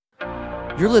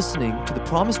You're listening to the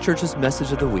Promise Church's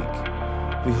Message of the Week.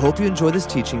 We hope you enjoy this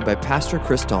teaching by Pastor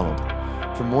Chris Donald.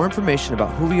 For more information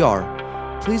about who we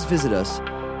are, please visit us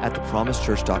at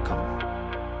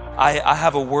thepromisechurch.com. I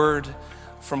have a word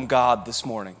from God this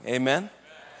morning. Amen?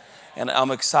 And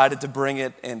I'm excited to bring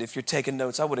it. And if you're taking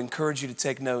notes, I would encourage you to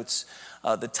take notes.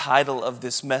 The title of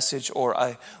this message, or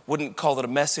I wouldn't call it a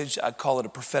message, I'd call it a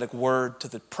prophetic word to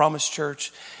the Promise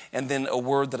Church, and then a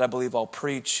word that I believe I'll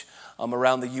preach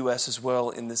around the U.S. as well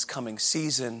in this coming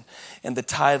season. And the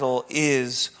title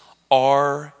is,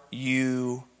 Are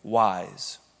You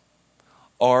Wise?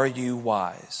 Are you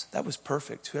wise? That was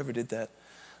perfect. Whoever did that,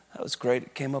 that was great.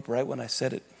 It came up right when I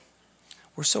said it.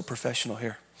 We're so professional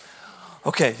here.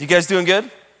 Okay, you guys doing good?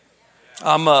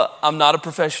 I'm not a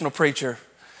professional preacher.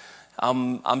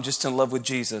 I'm just in love with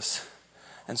Jesus.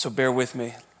 And so bear with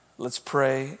me. Let's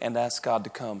pray and ask God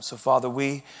to come. So Father,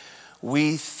 we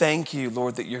thank you,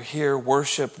 Lord, that you're here.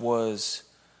 Worship was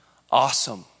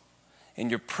awesome and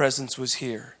your presence was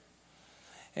here.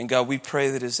 And God, we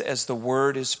pray that as the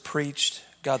word is preached,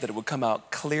 God, that it would come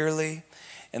out clearly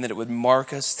and that it would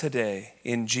mark us today.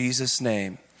 In Jesus'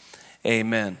 name,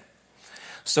 amen.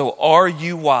 So are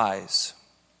you wise?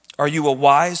 Are you a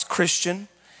wise Christian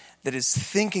that is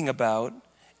thinking about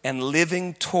and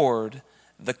living toward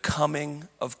the coming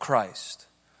of Christ?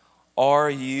 Are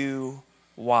you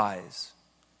wise?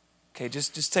 Okay,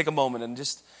 just take a moment and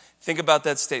just think about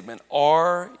that statement.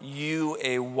 Are you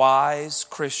a wise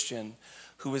Christian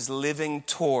who is living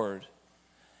toward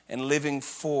and living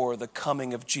for the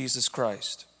coming of Jesus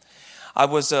Christ?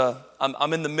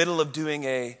 I'm in the middle of doing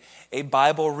a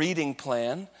Bible reading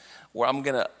plan where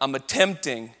I'm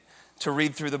attempting to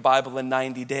read through the Bible in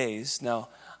 90 days. Now,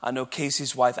 I know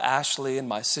Casey's wife Ashley and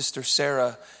my sister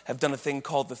Sarah have done a thing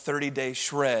called the 30-day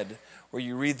shred, where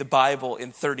you read the Bible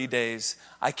in 30 days.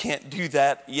 I can't do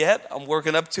that yet. I'm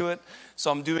working up to it.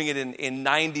 So I'm doing it in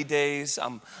 90 days.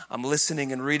 I'm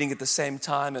listening and reading at the same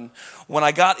time. And when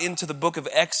I got into the book of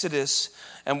Exodus,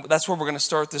 and that's where we're going to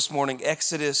start this morning,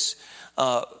 Exodus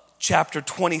chapter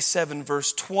 27,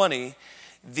 verse 20,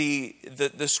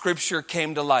 the scripture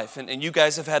came to life. And you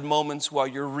guys have had moments while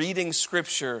you're reading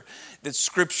scripture that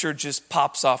scripture just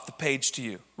pops off the page to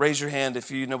you. Raise your hand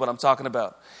if you know what I'm talking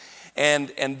about. And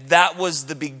that was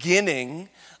the beginning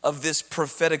of this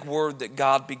prophetic word that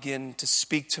God began to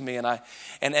speak to me. And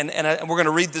we're going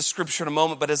to read this scripture in a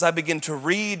moment. But as I begin to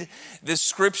read this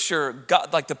scripture,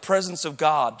 God, like the presence of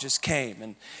God just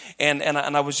came. And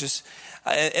I was just,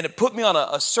 and it put me on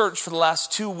a search for the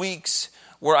last 2 weeks,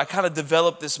 where I kind of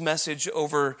developed this message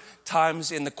over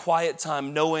times in the quiet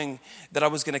time, knowing that I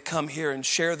was going to come here and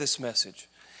share this message.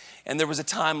 And there was a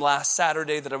time last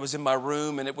Saturday that I was in my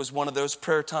room, and it was one of those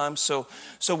prayer times. So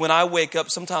when I wake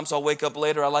up, sometimes I'll wake up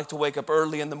later. I like to wake up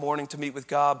early in the morning to meet with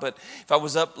God. But if I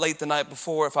was up late the night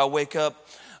before, if I wake up,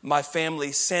 my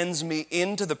family sends me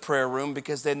into the prayer room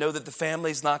because they know that the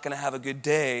family's not going to have a good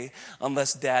day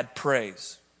unless Dad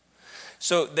prays.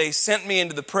 So they sent me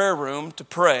into the prayer room to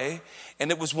pray, and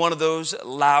it was one of those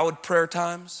loud prayer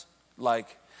times.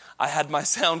 Like, I had my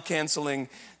sound canceling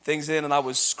things in, and I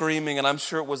was screaming, and I'm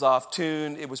sure it was off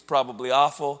tune. It was probably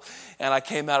awful. And I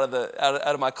came out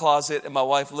of my closet, and my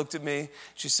wife looked at me.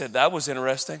 She said, "That was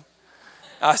interesting."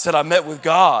 I said, "I met with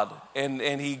God,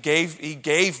 and he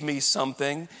gave me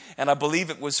something, and I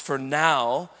believe it was for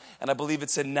now, and I believe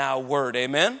it's a now word."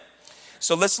 Amen.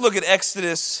 So let's look at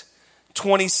Exodus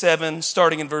 27,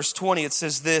 starting in verse 20. It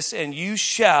says this, "And you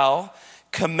shall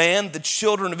command the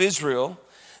children of Israel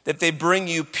that they bring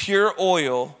you pure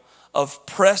oil of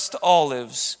pressed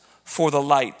olives for the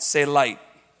light." Say light.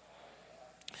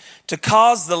 "To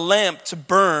cause the lamp to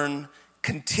burn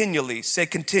continually." Say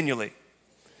continually.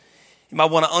 You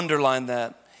might want to underline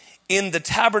that. "In the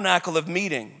tabernacle of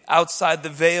meeting, outside the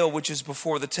veil which is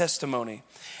before the testimony.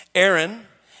 Aaron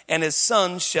and his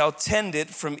sons shall tend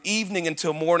it from evening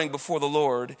until morning before the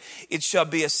Lord. It shall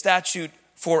be a statute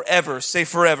forever." Say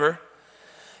forever.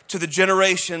 "To the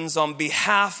generations on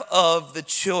behalf of the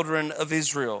children of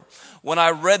Israel." When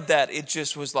I read that, it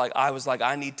just was like,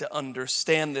 I need to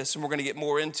understand this. And we're going to get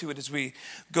more into it as we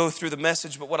go through the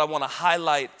message. But what I want to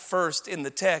highlight first in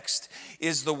the text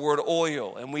is the word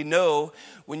oil. And we know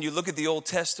when you look at the Old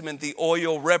Testament, the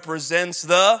oil represents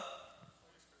the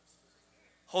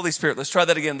Holy Spirit. Let's try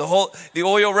that again. The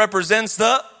oil represents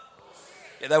the,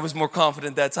 yeah, that was more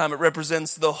confident that time. It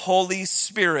represents the Holy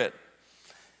Spirit.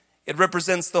 It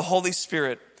represents the Holy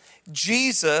Spirit.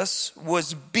 Jesus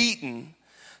was beaten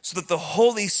so that the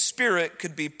Holy Spirit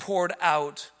could be poured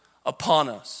out upon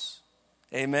us.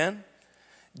 Amen.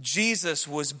 Jesus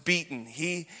was beaten.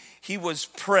 He was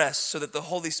pressed so that the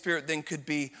Holy Spirit then could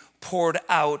be poured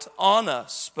out on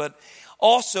us. But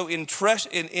also in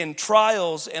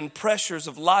trials and pressures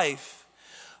of life,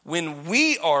 when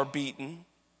we are beaten,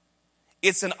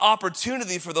 it's an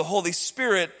opportunity for the Holy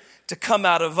Spirit to come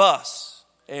out of us.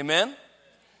 Amen?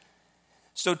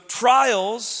 So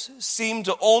trials seem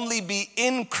to only be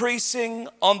increasing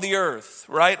on the earth,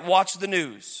 right? Watch the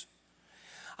news.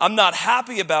 I'm not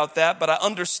happy about that, but I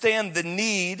understand the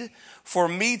need for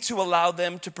me to allow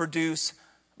them to produce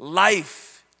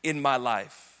life in my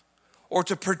life or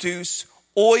to produce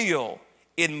oil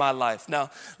in my life. Now,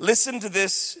 listen to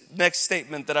this next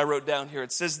statement that I wrote down here.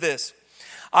 It says this: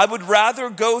 I would rather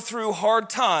go through hard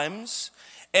times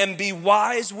and be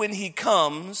wise when he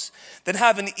comes than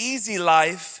have an easy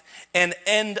life and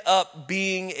end up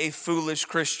being a foolish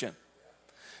Christian.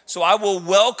 So I will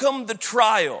welcome the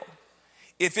trial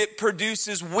if it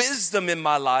produces wisdom in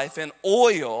my life and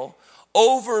oil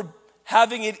over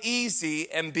having it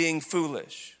easy and being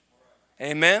foolish.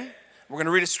 Amen? We're going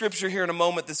to read a scripture here in a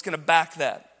moment that's going to back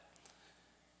that.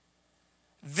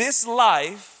 This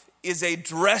life is a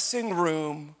dressing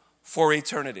room for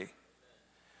eternity.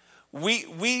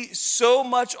 We so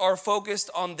much are focused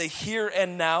on the here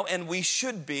and now, and we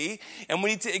should be, and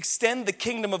we need to extend the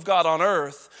kingdom of God on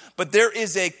earth, but there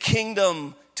is a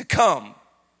kingdom to come,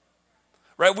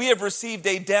 right? We have received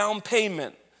a down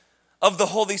payment of the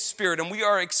Holy Spirit, and we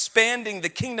are expanding the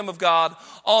kingdom of God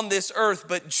on this earth,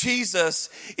 but Jesus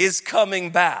is coming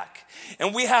back.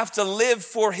 And we have to live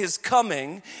for his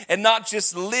coming and not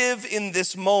just live in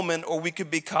this moment, or we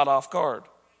could be caught off guard,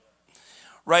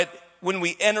 right? When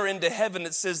we enter into heaven,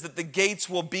 it says that the gates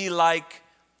will be like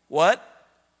what?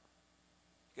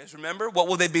 You guys remember? What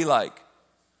will they be like?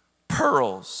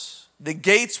 Pearls. The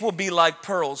gates will be like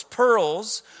pearls.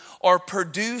 Pearls are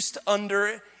produced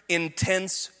under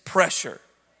intense pressure,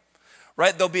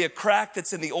 right? There'll be a crack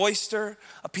that's in the oyster.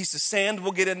 A piece of sand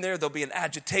will get in there. There'll be an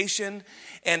agitation.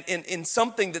 And in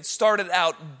something that started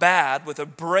out bad with a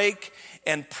break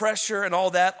and pressure and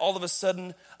all that, all of a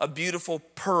sudden, a beautiful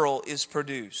pearl is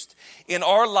produced. In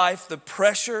our life, the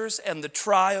pressures and the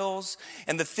trials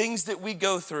and the things that we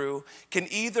go through can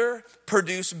either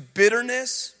produce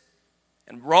bitterness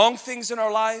and wrong things in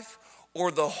our life,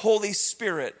 or the Holy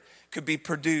Spirit could be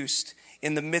produced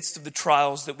in the midst of the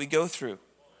trials that we go through.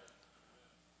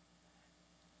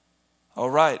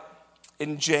 All right.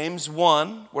 In James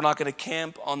 1, we're not going to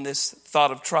camp on this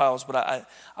thought of trials, but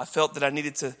I felt that I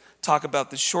needed to talk about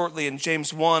this shortly. In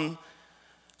James 1,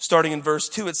 starting in verse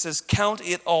 2, it says, "Count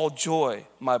it all joy,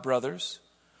 my brothers,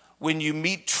 when you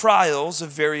meet trials of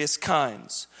various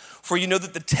kinds. For you know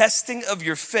that the testing of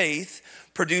your faith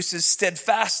produces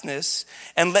steadfastness,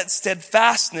 and let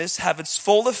steadfastness have its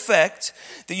full effect,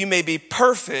 that you may be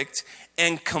perfect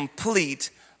and complete,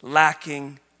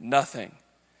 lacking nothing."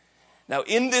 Now,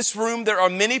 in this room, there are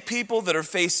many people that are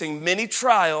facing many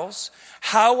trials.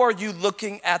 How are you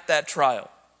looking at that trial?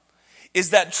 Is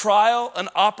that trial an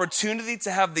opportunity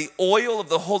to have the oil of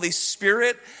the Holy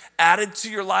Spirit added to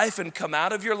your life and come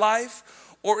out of your life?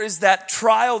 Or is that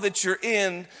trial that you're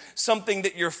in something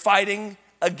that you're fighting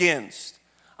against?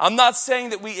 I'm not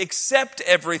saying that we accept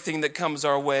everything that comes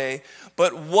our way,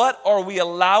 but what are we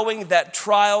allowing that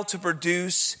trial to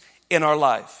produce in our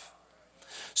life?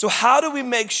 So how do we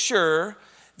make sure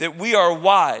that we are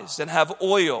wise and have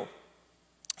oil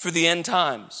for the end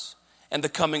times and the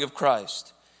coming of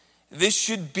Christ? This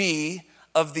should be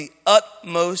of the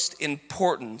utmost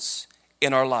importance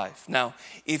in our life. Now,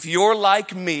 if you're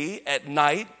like me at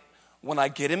night, when I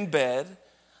get in bed,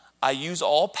 I use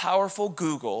all-powerful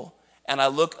Google and I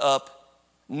look up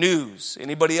news.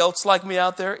 Anybody else like me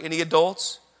out there? Any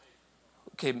adults?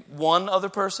 Okay, one other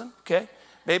person, okay?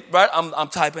 Maybe, right? I'm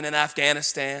typing in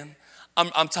Afghanistan.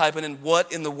 I'm typing in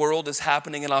what in the world is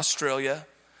happening in Australia.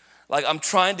 Like, I'm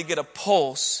trying to get a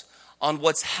pulse on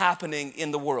what's happening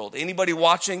in the world. Anybody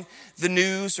watching the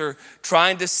news or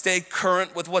trying to stay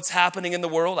current with what's happening in the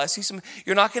world? I see some.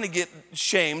 You're not going to get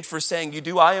shamed for saying you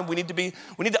do. I am. We need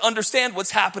to understand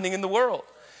what's happening in the world.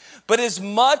 But as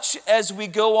much as we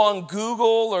go on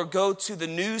Google or go to the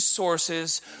news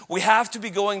sources, we have to be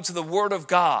going to the Word of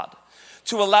God,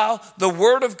 to allow the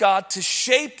Word of God to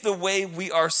shape the way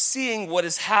we are seeing what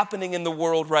is happening in the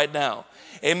world right now.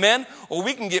 Amen? Or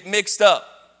we can get mixed up.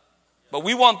 But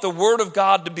we want the Word of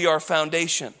God to be our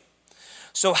foundation.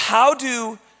 So how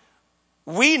do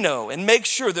we know and make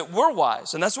sure that we're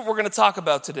wise? And that's what we're going to talk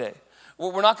about today.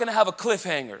 We're not going to have a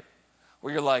cliffhanger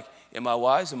where you're like, am I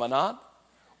wise? Am I not?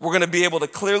 We're going to be able to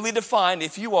clearly define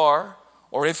if you are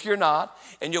or if you're not,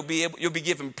 and you'll be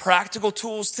given practical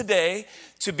tools today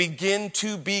to begin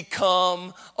to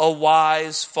become a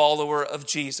wise follower of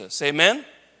Jesus. Amen?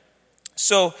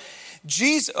 So,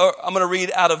 I'm going to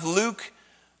read out of Luke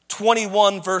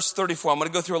 21, verse 34. I'm going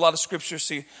to go through a lot of scripture,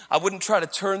 so I wouldn't try to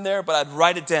turn there, but I'd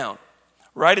write it down.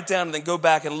 Write it down and then go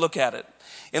back and look at it.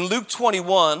 In Luke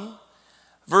 21,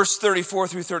 verse 34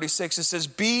 through 36, it says,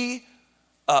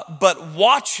 but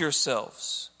watch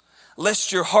yourselves,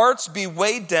 lest your hearts be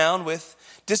weighed down with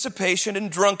dissipation and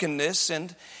drunkenness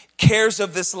and cares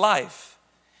of this life.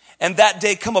 And that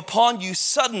day come upon you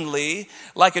suddenly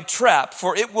like a trap,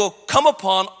 for it will come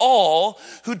upon all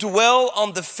who dwell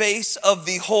on the face of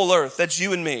the whole earth. That's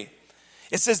you and me.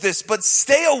 It says this, but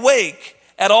stay awake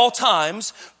at all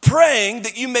times, praying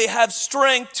that you may have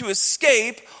strength to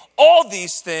escape all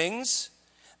these things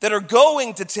that are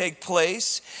going to take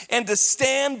place and to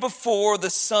stand before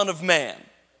the Son of Man.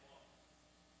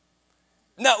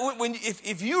 Now,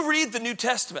 if you read the New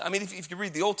Testament, I mean, if you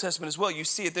read the Old Testament as well, you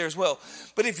see it there as well.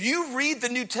 But if you read the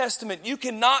New Testament, you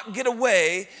cannot get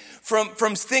away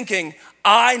from thinking,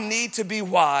 I need to be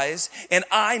wise and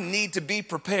I need to be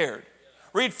prepared.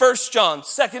 Read 1 John,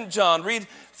 2 John, read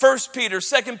 1 Peter,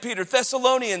 2 Peter,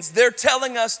 Thessalonians. They're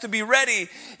telling us to be ready.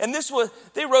 And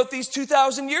they wrote these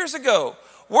 2,000 years ago.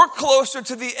 We're closer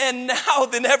to the end now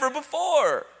than ever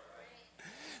before.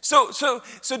 So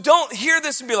don't hear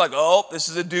this and be like, oh, this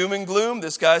is a doom and gloom.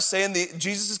 This guy's saying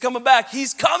Jesus is coming back.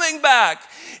 He's coming back.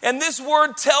 And this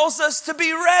word tells us to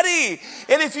be ready.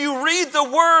 And if you read the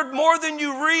word more than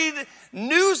you read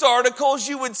news articles,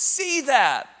 you would see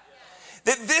that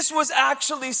this was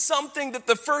actually something that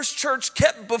the first church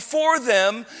kept before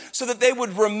them so that they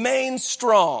would remain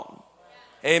strong.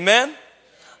 Amen?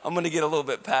 I'm going to get a little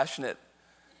bit passionate.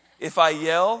 If I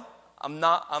yell,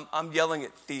 I'm yelling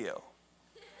at Theo.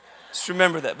 Just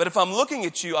remember that. But if I'm looking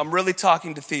at you, I'm really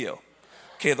talking to Theo.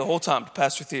 Okay, the whole time, to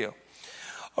Pastor Theo.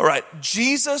 All right,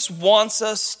 Jesus wants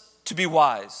us to be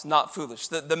wise, not foolish.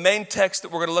 The main text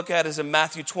that we're going to look at is in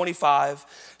Matthew 25,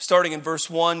 starting in verse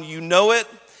 1. You know it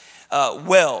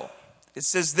well. It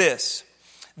says this,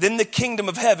 then the kingdom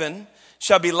of heaven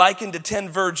shall be likened to 10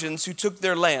 virgins who took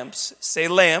their lamps. Say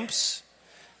lamps.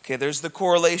 Okay, there's the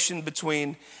correlation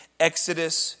between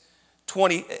Exodus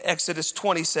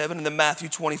 27 and then Matthew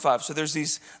 25. So there's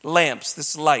these lamps,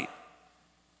 this light.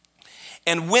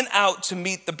 And went out to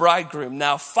meet the bridegroom.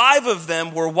 Now 5 of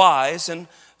them were wise and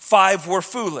 5 were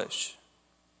foolish.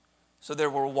 So there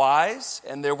were wise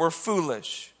and there were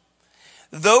foolish.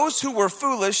 Those who were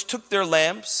foolish took their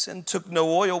lamps and took no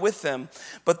oil with them,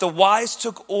 but the wise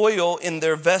took oil in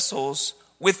their vessels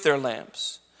with their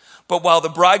lamps. But while the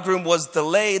bridegroom was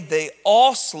delayed, they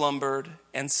all slumbered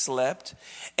and slept.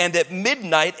 And at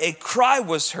midnight a cry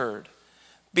was heard,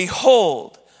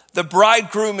 behold, the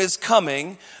bridegroom is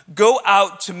coming, go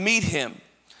out to meet him.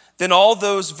 Then all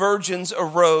those virgins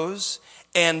arose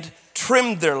and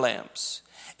trimmed their lamps.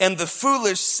 And the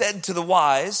foolish said to the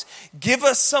wise, give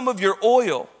us some of your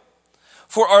oil,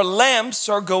 for our lamps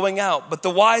are going out. But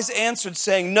the wise answered,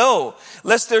 saying, no,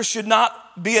 lest there should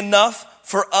not be enough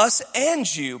for us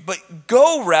and you, but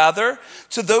go rather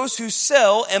to those who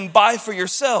sell and buy for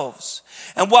yourselves.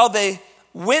 And while they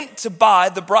went to buy,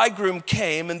 the bridegroom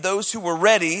came, and those who were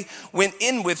ready went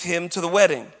in with him to the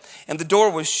wedding, and the door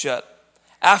was shut.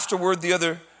 Afterward, the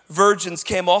other virgins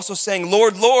came also, saying,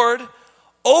 Lord, Lord,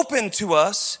 open to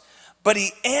us. But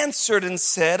he answered and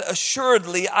said,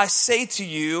 assuredly, I say to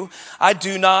you, I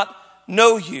do not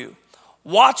know you.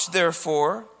 Watch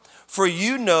therefore, for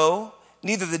you know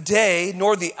neither the day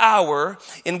nor the hour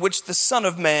in which the Son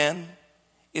of Man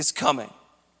is coming.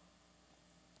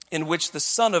 In which the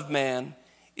Son of Man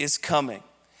is coming.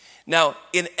 Now,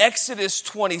 in Exodus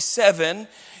 27,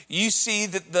 you see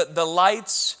that the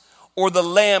lights or the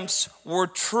lamps were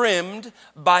trimmed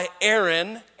by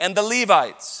Aaron and the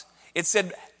Levites. It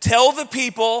said, tell the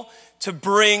people to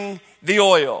bring the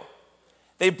oil.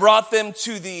 They brought them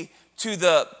to the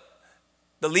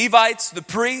Levites, the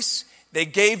priests. They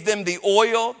gave them the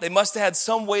oil. They must have had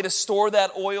some way to store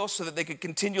that oil so that they could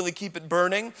continually keep it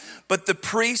burning. But the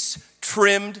priests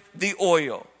trimmed the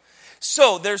oil.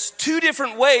 So there's 2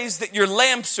 different ways that your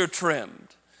lamps are trimmed.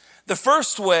 The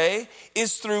first way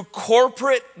is through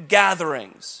corporate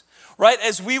gatherings, right?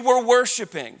 As we were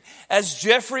worshiping, as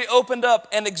Jeffrey opened up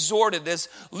and exhorted, as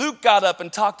Luke got up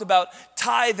and talked about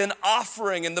tithe and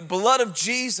offering and the blood of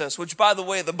Jesus, which, by the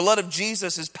way, the blood of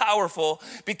Jesus is powerful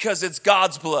because it's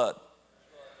God's blood.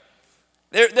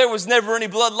 There was never any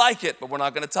blood like it, but we're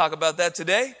not going to talk about that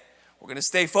today. We're going to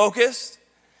stay focused.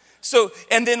 So,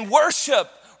 and then worship,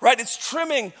 right? It's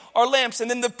trimming our lamps. And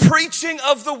then the preaching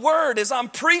of the word, as I'm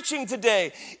preaching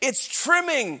today, it's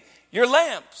trimming your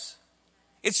lamps.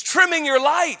 It's trimming your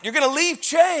light. You're going to leave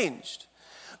changed.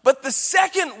 But the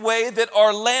second way that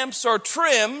our lamps are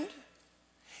trimmed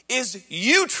is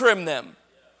you trim them.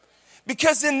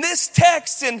 Because in this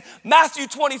text in Matthew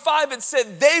 25, it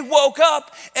said they woke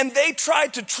up and they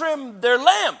tried to trim their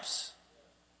lamps.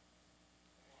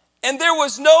 And there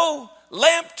was no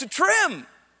lamp to trim.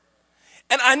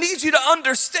 And I need you to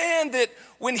understand that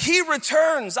when he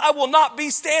returns, I will not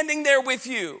be standing there with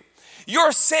you.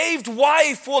 Your saved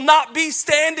wife will not be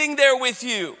standing there with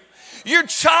you. Your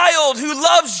child who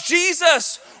loves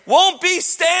Jesus won't be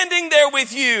standing there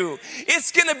with you.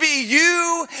 It's going to be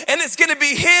you and it's going to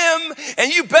be him,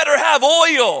 and you better have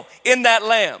oil in that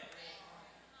lamp.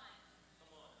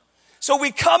 So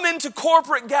we come into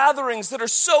corporate gatherings that are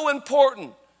so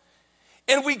important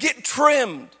and we get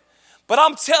trimmed. But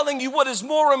I'm telling you, what is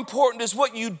more important is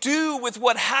what you do with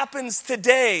what happens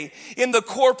today in the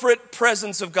corporate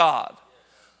presence of God.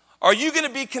 Are you going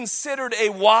to be considered a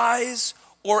wise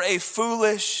or a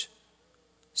foolish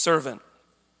servant?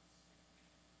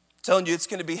 I'm telling you, it's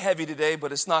going to be heavy today,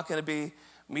 but it's not going to be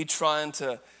me trying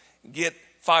to get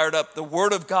fired up. The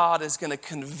Word of God is going to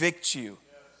convict you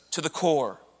to the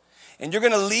core. And you're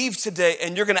going to leave today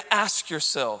and you're going to ask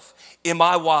yourself, am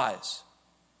I wise?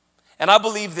 And I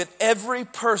believe that every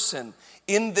person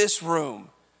in this room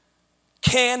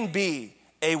can be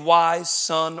a wise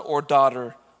son or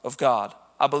daughter of God.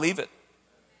 I believe it.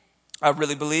 I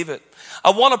really believe it. I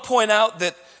want to point out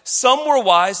that some were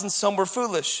wise and some were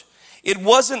foolish. It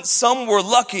wasn't some were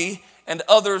lucky and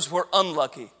others were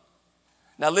unlucky.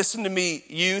 Now listen to me,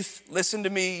 youth. Listen to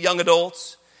me, young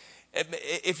adults.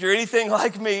 If you're anything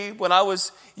like me, when I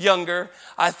was younger,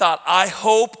 I thought, I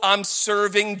hope I'm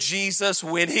serving Jesus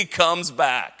when he comes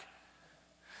back.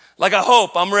 Like, I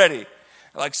hope I'm ready.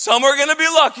 Like, some are going to be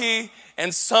lucky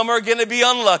and some are going to be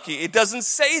unlucky. It doesn't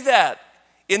say that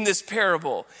in this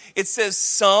parable. It says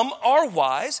some are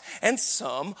wise and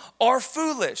some are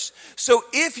foolish. So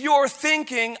if you're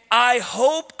thinking, I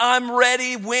hope I'm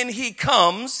ready when he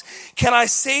comes, can I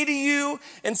say to you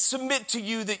and submit to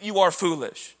you that you are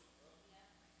foolish?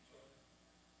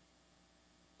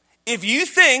 If you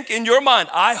think in your mind,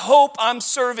 I hope I'm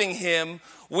serving him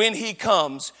when he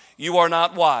comes, you are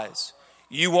not wise.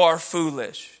 You are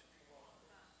foolish.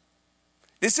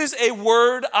 This is a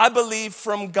word, I believe,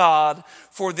 from God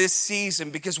for this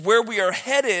season, because where we are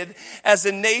headed as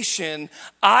a nation,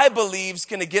 I believe is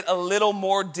going to get a little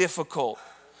more difficult.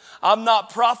 I'm not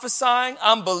prophesying,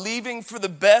 I'm believing for the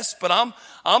best, but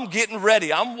I'm getting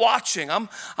ready. I'm watching, I'm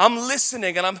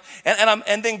listening,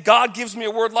 and then God gives me a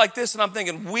word like this, and I'm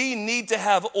thinking, we need to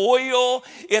have oil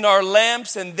in our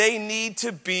lamps and they need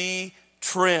to be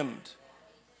trimmed.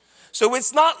 So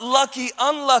it's not lucky,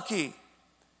 unlucky.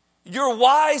 You're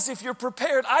wise if you're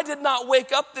prepared. I did not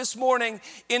wake up this morning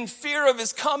in fear of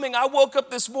his coming. I woke up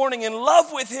this morning in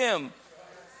love with him.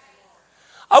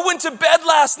 I went to bed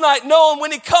last night knowing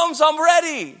when he comes, I'm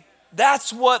ready.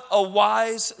 That's what a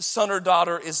wise son or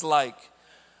daughter is like.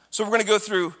 So we're going to go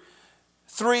through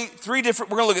we're going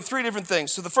to look at three different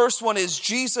things. So the first one is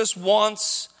Jesus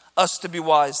wants us to be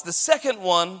wise. The second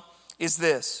one is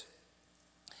this.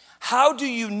 How do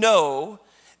you know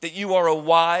that you are a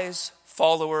wise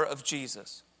follower of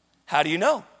Jesus? How do you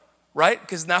know? Right?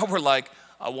 Because now we're like,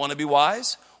 I want to be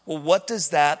wise. Well, what does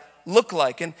that look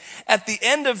like? And at the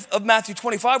end of Matthew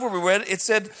 25, where we read, it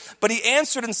said, but he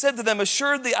answered and said to them,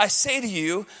 assuredly, I say to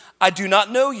you, I do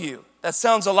not know you. That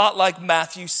sounds a lot like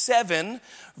Matthew 7,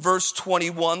 verse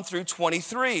 21 through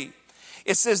 23.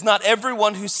 It says, not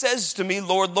everyone who says to me,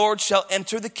 Lord, Lord, shall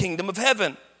enter the kingdom of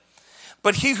heaven,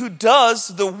 but he who does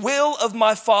the will of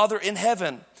my Father in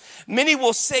heaven. Many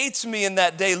will say to me in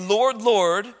that day, Lord,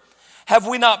 Lord, have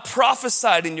we not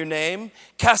prophesied in your name,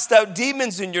 cast out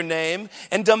demons in your name,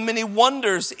 and done many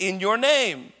wonders in your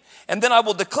name? And then I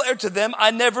will declare to them,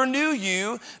 I never knew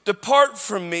you. Depart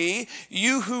from me,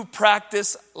 you who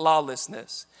practice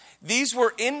lawlessness. These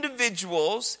were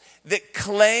individuals that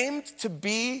claimed to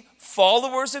be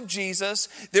followers of Jesus,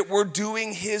 that were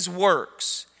doing his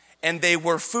works. And they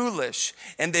were foolish,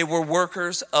 and they were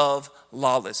workers of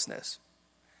lawlessness.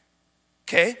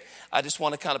 Okay? I just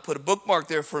want to kind of put a bookmark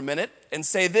there for a minute and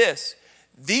say this.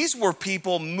 These were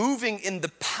people moving in the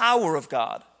power of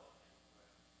God.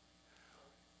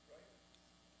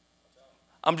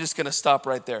 I'm just going to stop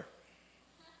right there,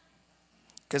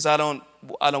 because I don't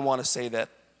want to say that.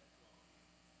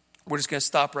 We're just going to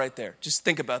stop right there. Just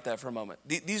think about that for a moment.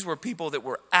 These were people that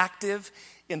were active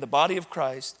in the body of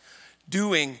Christ,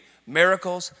 doing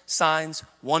miracles, signs,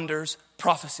 wonders,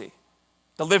 prophecy,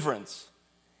 deliverance.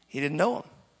 He didn't know him.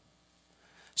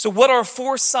 So what are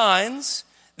 4 signs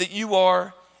that you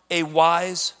are a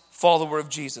wise follower of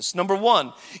Jesus? Number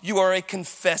 1, you are a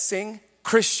confessing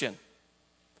Christian.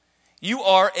 You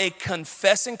are a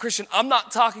confessing Christian. I'm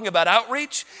not talking about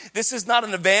outreach. This is not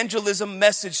an evangelism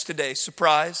message today.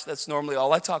 Surprise, that's normally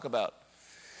all I talk about.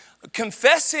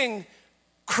 Confessing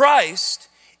Christ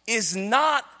is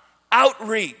not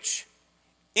outreach.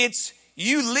 It's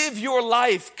you live your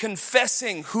life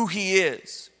confessing who he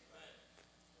is.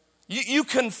 You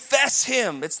confess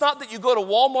him. It's not that you go to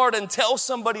Walmart and tell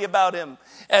somebody about him,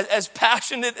 as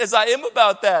passionate as I am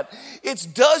about that. It's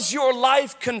does your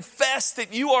life confess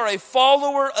that you are a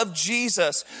follower of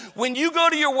Jesus? When you go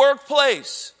to your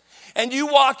workplace and you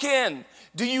walk in,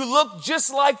 do you look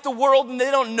just like the world and they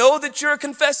don't know that you're a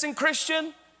confessing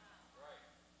Christian?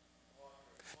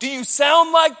 Do you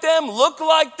sound like them, look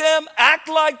like them, act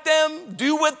like them,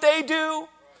 do what they do?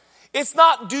 It's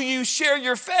not do you share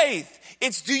your faith.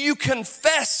 It's do you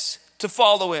confess to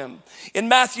follow him? In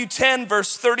Matthew 10,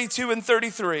 verse 32 and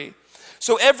 33.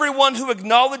 So everyone who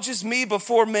acknowledges me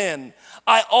before men,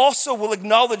 I also will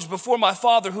acknowledge before my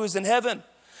Father who is in heaven.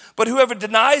 But whoever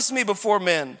denies me before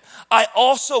men, I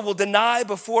also will deny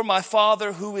before my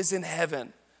Father who is in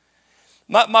heaven.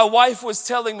 My wife was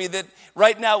telling me that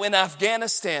right now in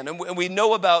Afghanistan, and we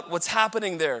know about what's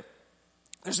happening there,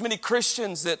 there's many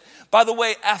Christians that, by the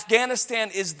way, Afghanistan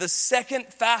is the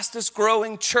 2nd fastest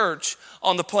growing church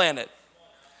on the planet.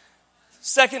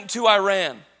 2nd to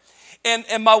Iran.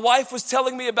 And my wife was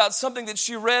telling me about something that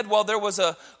she read while there was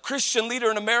a Christian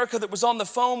leader in America that was on the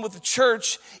phone with the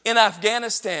church in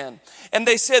Afghanistan. And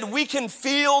they said, we can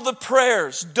feel the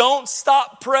prayers. Don't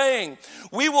stop praying.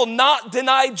 We will not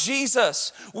deny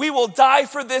Jesus. We will die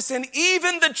for this. And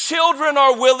even the children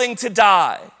are willing to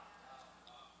die.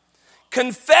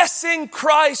 Confessing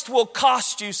Christ will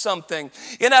cost you something.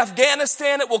 In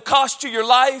Afghanistan, it will cost you your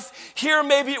life. Here,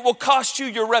 maybe it will cost you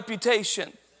your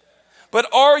reputation.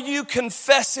 But are you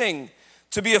confessing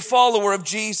to be a follower of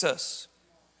Jesus?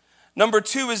 Number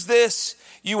 2 is this: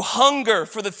 you hunger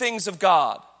for the things of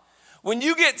God. When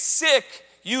you get sick,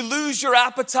 you lose your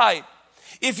appetite.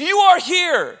 If you are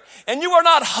here and you are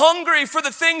not hungry for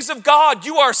the things of God,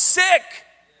 you are sick.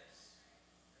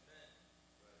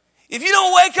 If you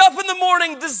don't wake up in the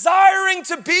morning desiring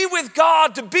to be with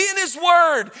God, to be in his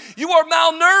word, you are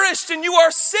malnourished and you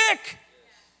are sick.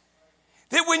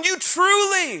 That when you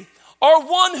truly are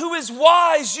one who is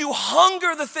wise, you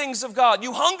hunger the things of God.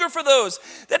 You hunger for those.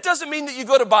 That doesn't mean that you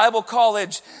go to Bible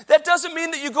college. That doesn't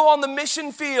mean that you go on the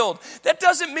mission field. That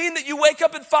doesn't mean that you wake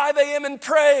up at 5 a.m. and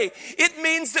pray. It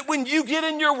means that when you get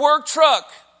in your work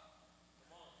truck,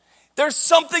 there's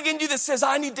something in you that says,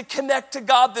 I need to connect to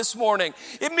God this morning.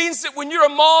 It means that when you're a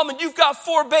mom and you've got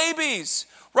 4 babies,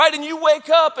 right, and you wake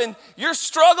up and you're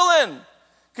struggling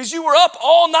because you were up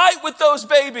all night with those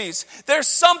babies, there's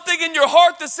something in your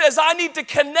heart that says, I need to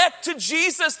connect to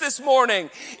Jesus this morning.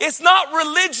 It's not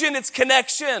religion, it's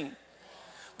connection.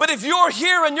 But if you're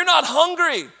here and you're not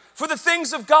hungry for the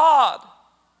things of God,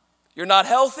 you're not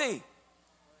healthy.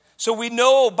 So we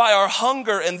know by our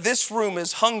hunger, and this room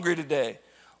is hungry today.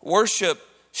 Worship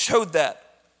showed that.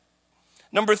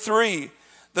 Number 3,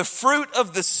 the fruit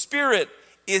of the Spirit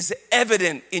is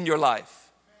evident in your life.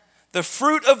 The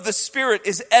fruit of the Spirit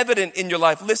is evident in your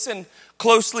life. Listen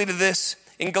closely to this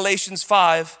in Galatians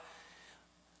 5,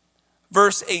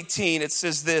 verse 18. It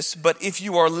says this, but if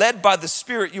you are led by the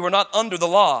Spirit, you are not under the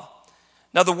law.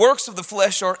 Now the works of the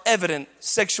flesh are evident: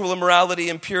 sexual immorality,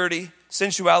 impurity,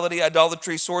 sensuality,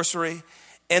 idolatry, sorcery,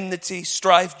 enmity,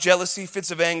 strife, jealousy,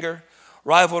 fits of anger,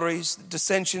 rivalries,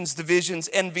 dissensions, divisions,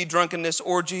 envy, drunkenness,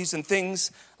 orgies, and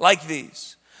things like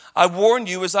these. I warn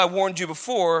you, as I warned you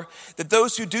before, that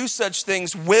those who do such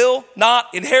things will not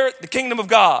inherit the kingdom of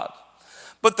God.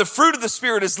 But the fruit of the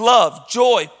Spirit is love,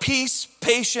 joy, peace,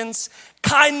 patience,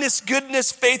 kindness,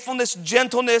 goodness, faithfulness,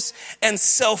 gentleness, and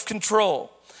self-control.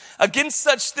 Against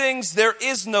such things there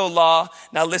is no law.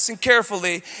 Now listen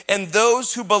carefully. And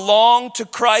those who belong to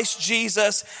Christ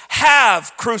Jesus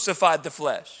have crucified the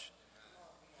flesh.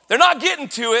 They're not getting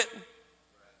to it.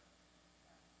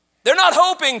 They're not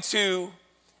hoping to.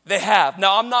 They have.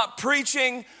 Now, I'm not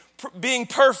preaching being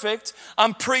perfect.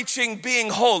 I'm preaching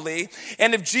being holy.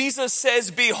 And if Jesus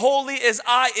says, be holy as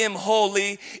I am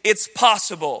holy, it's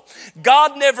possible.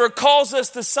 God never calls us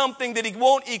to something that he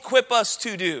won't equip us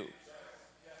to do.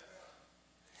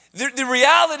 The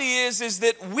reality is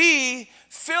that we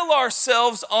fill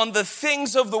ourselves on the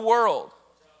things of the world.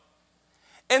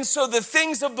 And so the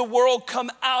things of the world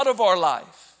come out of our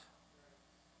life.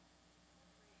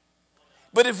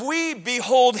 But if we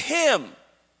behold him,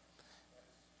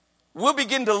 we'll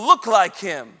begin to look like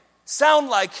him, sound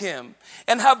like him,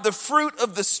 and have the fruit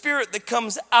of the Spirit that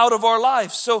comes out of our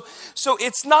life. So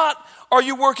it's not, are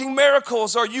you working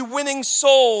miracles? Are you winning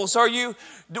souls? Are you,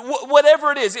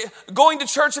 whatever it is, going to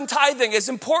church and tithing, as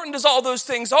important as all those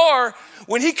things are,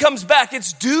 when he comes back,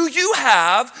 it's, do you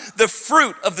have the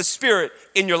fruit of the Spirit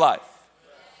in your life?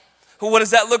 Well, what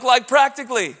does that look like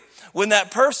practically? When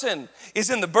that person is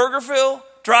in the Burgerville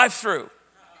drive-thru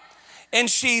and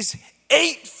she's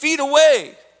 8 feet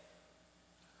away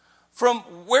from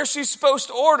where she's supposed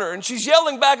to order, and she's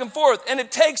yelling back and forth, and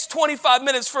it takes 25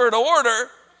 minutes for her to order,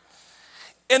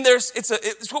 and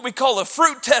it's what we call a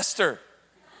fruit tester.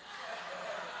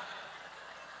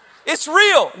 It's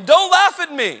real. Don't laugh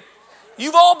at me.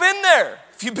 You've all been there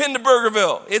if you've been to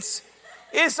Burgerville.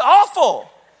 It's awful,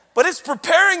 but it's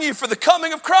preparing you for the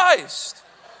coming of Christ,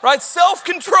 right?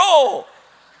 Self-control.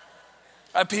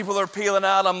 Right? People are peeling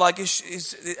out. I'm like,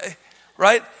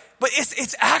 right? But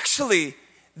it's actually,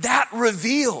 that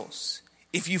reveals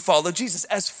if you follow Jesus,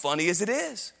 as funny as it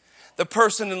is. The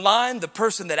person in line, the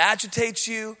person that agitates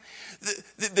you,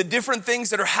 the different things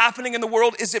that are happening in the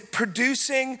world, is it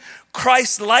producing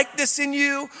Christ-likeness in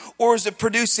you, or is it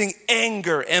producing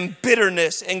anger and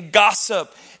bitterness and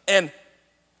gossip? And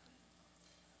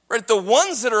right, the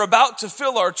ones that are about to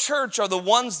fill our church are the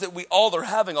ones that we all are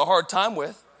having a hard time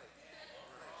with.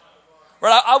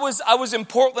 Right, I was in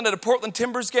Portland at a Portland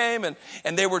Timbers game, and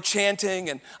they were chanting,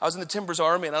 and I was in the Timbers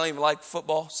Army, and I don't even like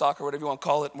football, soccer, whatever you want to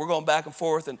call it. And we're going back and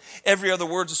forth, and every other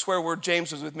word's a swear word.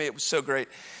 James was with me. It was so great.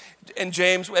 And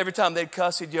James, every time they'd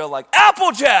cuss, he'd yell like,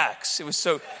 Apple Jacks. It was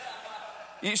so,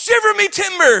 shiver me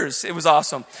timbers. It was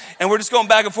awesome. And we're just going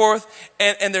back and forth,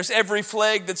 and there's every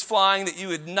flag that's flying that you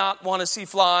would not want to see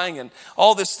flying, and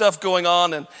all this stuff going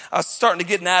on. And I was starting to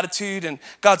get an attitude, and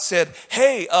God said,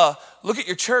 hey, look at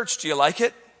your church. Do you like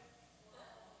it?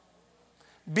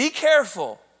 Be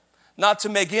careful not to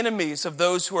make enemies of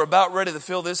those who are about ready to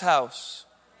fill this house.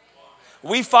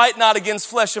 We fight not against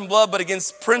flesh and blood, but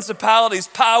against principalities,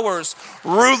 powers,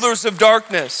 rulers of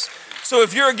darkness. So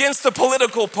if you're against a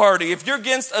political party, if you're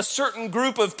against a certain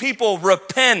group of people,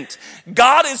 repent.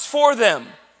 God is for them.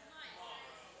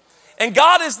 And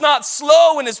God is not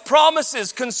slow in his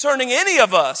promises concerning any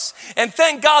of us. And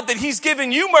thank God that he's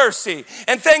given you mercy.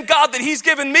 And thank God that he's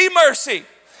given me mercy.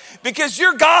 Because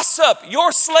your gossip,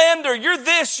 your slander, your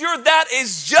this, your that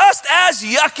is just as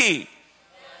yucky.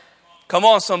 Come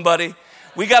on, somebody.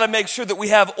 We got to make sure that we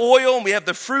have oil and we have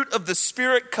the fruit of the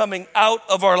Spirit coming out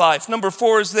of our life. Number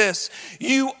 4 is this.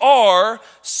 You are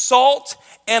salt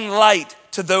and light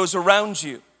to those around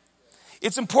you.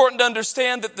 It's important to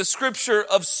understand that the scripture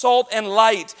of salt and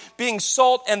light, being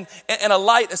salt and a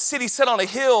light, a city set on a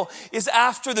hill, is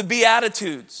after the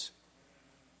Beatitudes.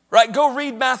 Right? Go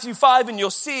read Matthew 5 and you'll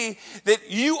see that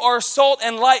you are salt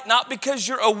and light, not because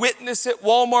you're a witness at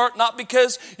Walmart, not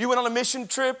because you went on a mission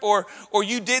trip or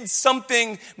you did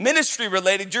something ministry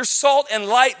related. You're salt and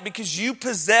light because you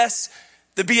possess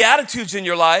the Beatitudes in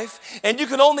your life. And you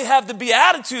can only have the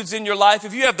Beatitudes in your life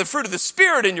if you have the fruit of the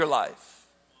Spirit in your life.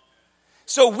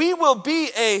 So we will be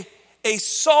a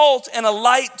salt and a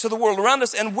light to the world around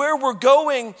us. And where we're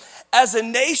going as a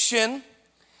nation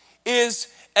is,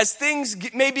 as things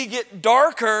maybe get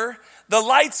darker, the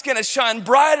light's going to shine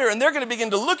brighter, and they're going to begin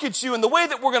to look at you. And the way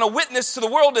that we're going to witness to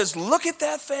the world is, look at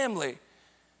that family.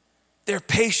 They're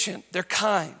patient. They're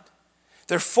kind.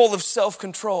 They're full of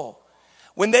self-control.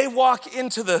 When they walk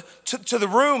into the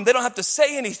room, they don't have to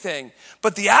say anything,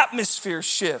 but the atmosphere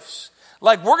shifts.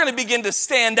 Like we're going to begin to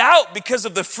stand out because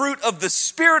of the fruit of the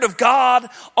Spirit of God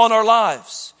on our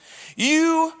lives.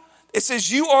 It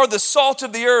says, you are the salt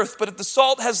of the earth, but if the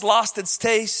salt has lost its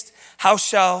taste, how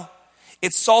shall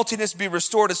its saltiness be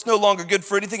restored? It's no longer good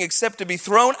for anything except to be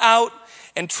thrown out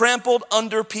and trampled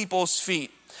under people's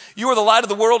feet. You are the light of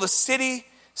the world, a city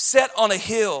set on a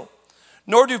hill.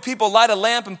 Nor do people light a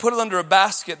lamp and put it under a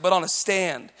basket, but on a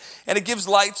stand. And it gives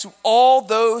light to all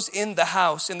those in the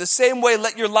house. In the same way,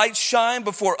 let your light shine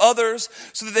before others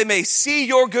so that they may see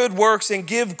your good works and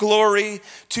give glory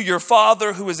to your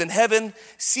Father who is in heaven.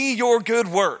 See your good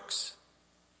works.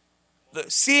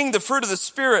 Seeing the fruit of the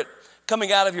Spirit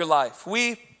coming out of your life.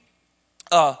 We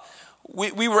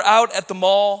were out at the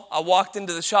mall. I walked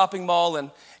into the shopping mall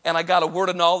and I got a word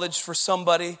of knowledge for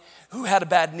somebody who had a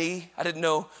bad knee. I didn't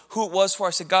know who it was for. I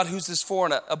said, God, who's this for?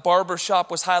 And a barber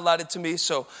shop was highlighted to me.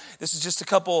 So this is just a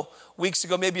couple weeks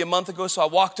ago, maybe a month ago. So I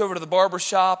walked over to the barber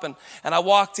shop and I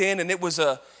walked in, and it was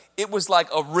like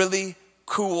a really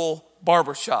cool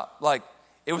barber shop. Like,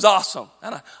 it was awesome.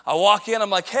 And I walk in, I'm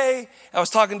like, hey, I was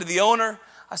talking to the owner.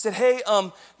 I said, hey,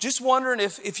 just wondering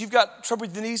if you've got trouble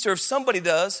with your knees or if somebody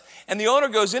does. And the owner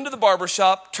goes into the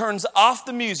barbershop, turns off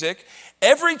the music.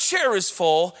 Every chair is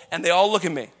full, and they all look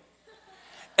at me.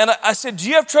 And I said, do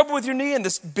you have trouble with your knee? And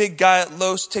this big guy at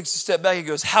Los takes a step back. He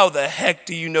goes, how the heck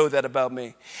do you know that about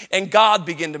me? And God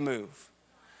began to move.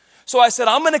 So I said,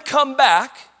 I'm going to come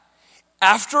back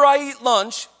after I eat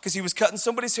lunch, because he was cutting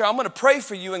somebody's hair. I'm going to pray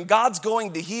for you, and God's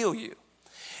going to heal you.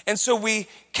 And so we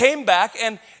came back,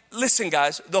 and listen,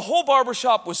 guys, the whole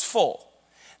barbershop was full.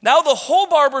 Now the whole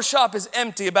barbershop is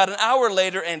empty about an hour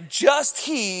later, and just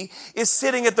he is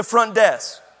sitting at the front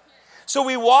desk. So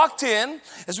we walked in.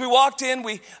 As we walked in,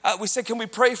 we said, can we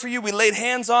pray for you? We laid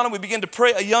hands on him. We began to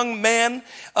pray. A young man,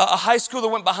 a high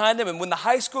schooler went behind him. And when the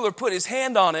high schooler put his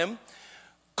hand on him,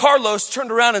 Carlos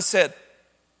turned around and said,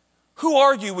 who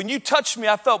are you? When you touched me,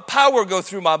 I felt power go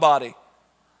through my body.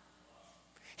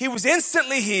 He was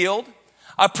instantly healed.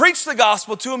 I preached the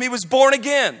gospel to him. He was born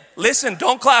again. Listen,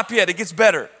 don't clap yet. It gets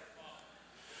better.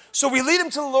 So we lead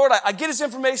him to the Lord. I get his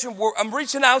information. I'm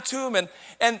reaching out to him.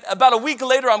 And about a week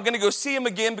later, I'm going to go see him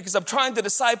again because I'm trying to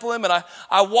disciple him. And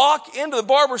I walk into the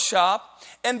barbershop,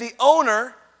 and the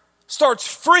owner starts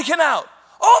freaking out.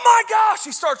 Oh my gosh,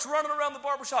 he starts running around the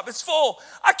barbershop. It's full.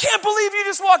 I can't believe you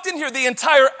just walked in here. The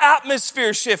entire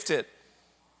atmosphere shifted.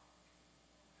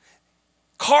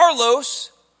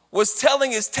 Carlos was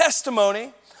telling his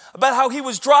testimony about how he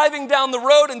was driving down the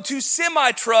road and two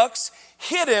semi-trucks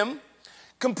hit him,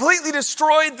 completely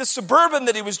destroyed the Suburban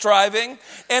that he was driving,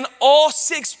 and all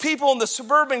 6 people in the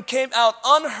Suburban came out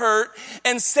unhurt.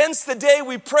 And since the day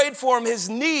we prayed for him, his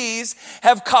knees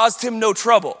have caused him no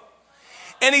trouble.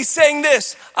 And he's saying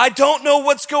this, I don't know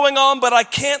what's going on, but I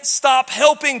can't stop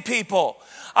helping people.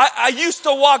 I used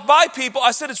to walk by people.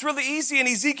 I said, it's really easy. In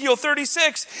Ezekiel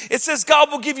 36, it says,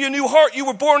 God will give you a new heart. You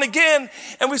were born again.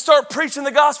 And we start preaching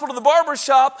the gospel to the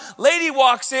barbershop. Lady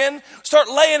walks in, start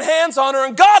laying hands on her,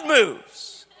 and God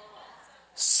moves.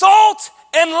 Salt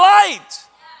and light.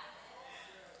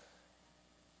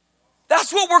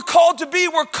 That's what we're called to be.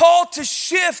 We're called to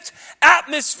shift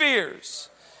atmospheres.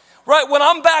 Right? When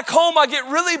I'm back home, I get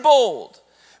really bold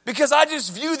because I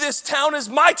just view this town as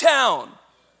my town.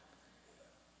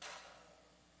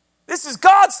 This is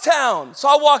God's town. So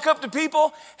I walk up to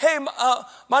people. Hey,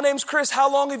 my name's Chris.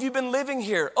 How long have you been living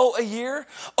here? Oh, a year?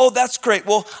 Oh, that's great.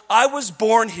 Well, I was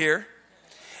born here,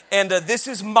 and this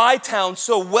is my town,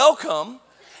 so welcome.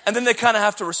 And then they kind of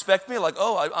have to respect me, like,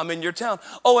 oh, I'm in your town.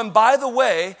 Oh, and by the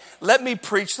way, let me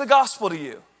preach the gospel to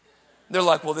you. They're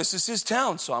like, well, this is his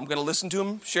town, so I'm going to listen to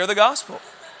him share the gospel. You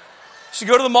should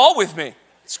go to the mall with me.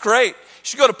 It's great. You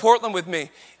should go to Portland with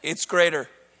me. It's greater.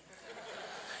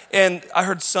 And I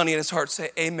heard Sonny in his heart say,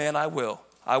 amen, I will.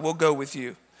 I will go with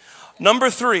you. Number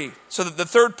 3, so that the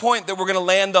third point that we're going to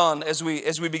land on as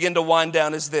we begin to wind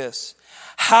down is this.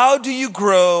 How do you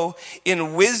grow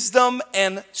in wisdom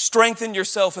and strengthen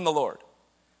yourself in the Lord?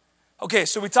 Okay,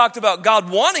 so we talked about God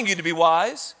wanting you to be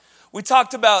wise. We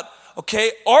talked about,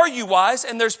 okay, are you wise?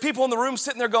 And there's people in the room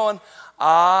sitting there going,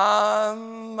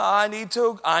 I need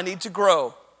to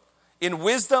grow in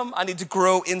wisdom. I need to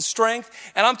grow in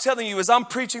strength. And I'm telling you, as I'm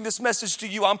preaching this message to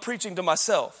you, I'm preaching to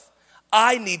myself.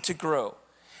 I need to grow.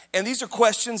 And these are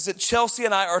questions that Chelsea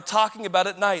and I are talking about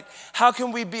at night. How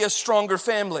can we be a stronger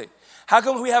family? How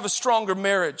can we have a stronger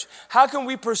marriage? How can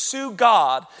we pursue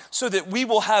God so that we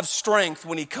will have strength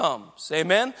when he comes?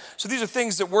 Amen? So these are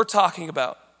things that we're talking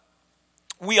about.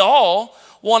 We all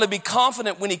want to be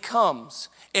confident when he comes,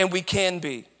 and we can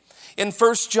be. In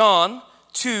 1 John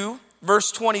 2,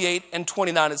 verse 28 and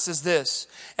 29, it says this,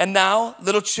 and now,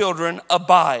 little children,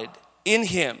 abide in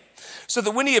him, so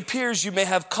that when he appears, you may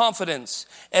have confidence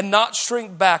and not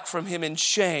shrink back from him in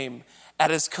shame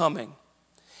at his coming.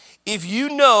 If you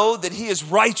know that he is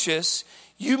righteous,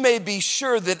 you may be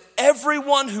sure that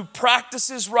everyone who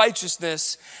practices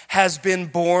righteousness has been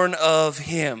born of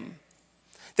him.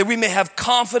 That we may have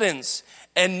confidence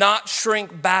and not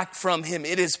shrink back from him.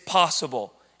 It is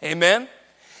possible. Amen?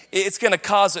 It's going to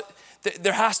cause it.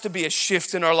 There has to be a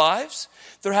shift in our lives.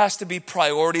 There has to be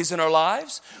priorities in our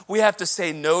lives. We have to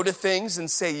say no to things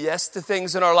and say yes to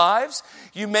things in our lives.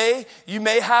 You may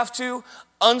have to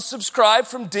unsubscribe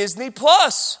from Disney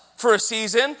Plus for a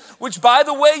season, which, by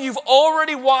the way, you've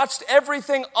already watched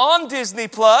everything on Disney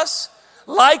Plus,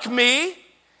 like me.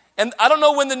 And I don't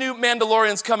know when the new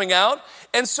Mandalorian's coming out.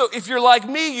 And so if you're like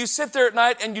me, you sit there at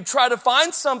night and you try to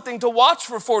find something to watch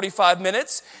for 45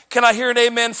 minutes. Can I hear an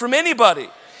amen from anybody?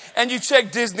 And you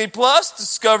check Disney Plus,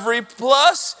 Discovery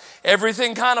Plus,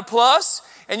 everything kind of plus,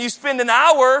 and you spend an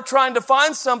hour trying to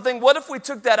find something. What if we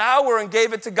took that hour and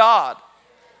gave it to God?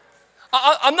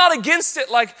 I'm not against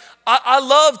it. Like, I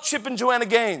love Chip and Joanna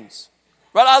Gaines.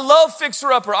 Right? I love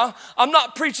Fixer Upper. I'm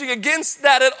not preaching against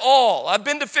that at all. I've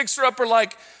been to Fixer Upper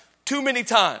like too many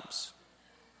times.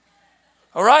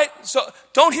 All right? So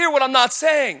don't hear what I'm not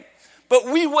saying. But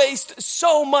we waste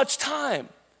so much time.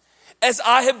 As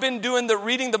I have been doing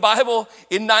reading the Bible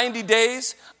in 90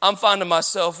 days, I'm finding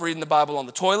myself reading the Bible on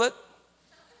the toilet.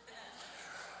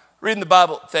 Reading the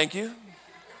Bible, thank you.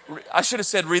 I should have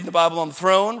said reading the Bible on the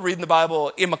throne, reading the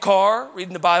Bible in my car,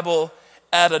 reading the Bible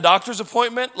at a doctor's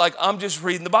appointment. Like, I'm just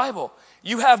reading the Bible.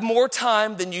 You have more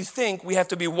time than you think. We have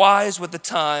to be wise with the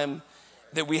time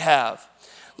that we have.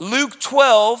 Luke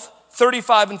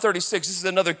 12:35 and 36. This is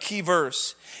another key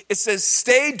verse. It says,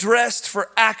 stay dressed for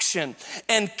action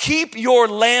and keep your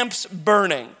lamps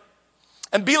burning.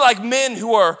 And be like men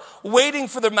who are waiting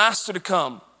for their master to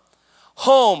come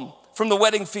home from the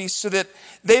wedding feast so that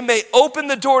they may open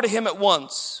the door to him at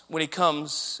once when he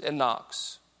comes and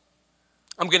knocks.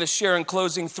 I'm going to share in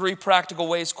closing 3 practical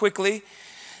ways quickly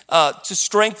to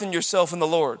strengthen yourself in the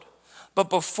Lord. But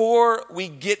before we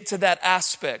get to that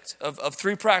aspect of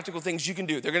 3 practical things you can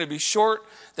do, they're going to be short,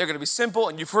 they're going to be simple,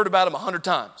 and you've heard about them 100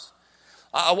 times.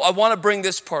 I want to bring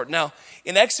this part. Now,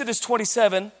 in Exodus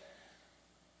 27,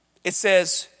 it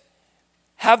says,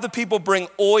 have the people bring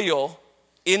oil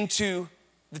into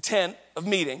the tent of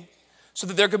meeting so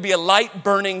that there could be a light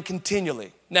burning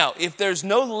continually. Now, if there's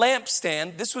no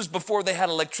lampstand, this was before they had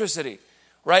electricity,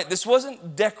 right? This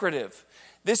wasn't decorative.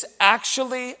 This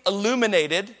actually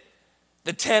illuminated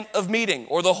the tent of meeting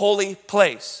or the holy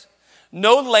place.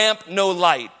 No lamp, no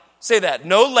light. Say that.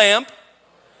 No lamp,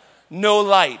 no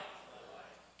light.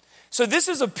 So this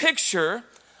is a picture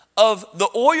of the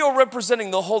oil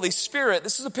representing the Holy Spirit.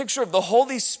 This is a picture of the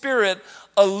Holy Spirit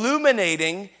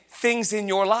illuminating things in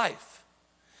your life.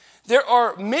 There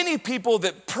are many people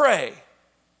that pray.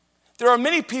 There are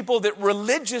many people that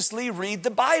religiously read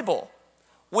the Bible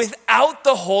without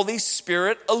the Holy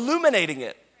Spirit illuminating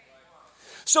it.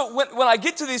 So when I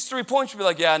get to these 3 points, you'll be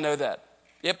like, yeah, I know that.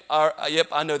 Yep,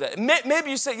 I know that.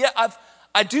 Maybe you say, yeah,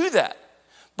 I do that.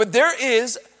 But there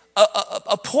is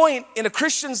a point in a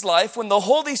Christian's life when the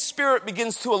Holy Spirit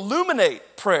begins to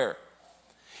illuminate prayer,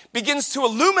 begins to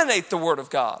illuminate the Word of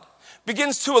God,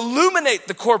 begins to illuminate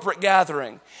the corporate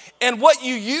gathering. And what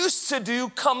you used to do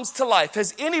comes to life.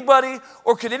 Has anybody,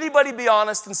 or could anybody be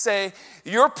honest and say,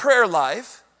 your prayer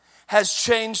life has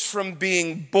changed from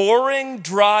being boring,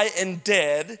 dry, and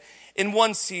dead in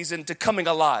one season to coming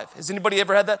alive? Has anybody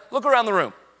ever had that? Look around the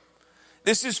room.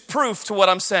 This is proof to what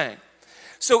I'm saying.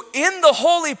 So in the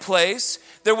holy place,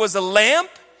 there was a lamp,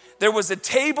 there was a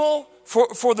table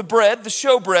for the bread, the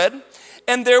showbread,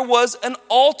 and there was an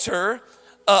altar,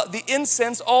 the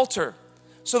incense altar.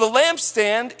 So the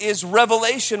lampstand is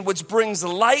revelation, which brings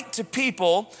light to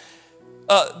people,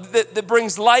 that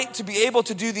brings light to be able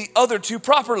to do the other 2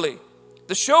 properly.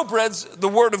 The showbread's the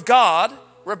Word of God,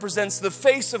 represents the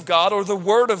face of God or the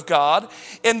Word of God,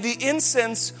 and the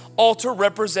incense altar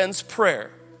represents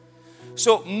prayer.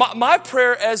 So my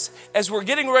prayer as we're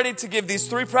getting ready to give these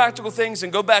 3 practical things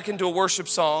and go back into a worship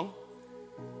song,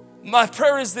 my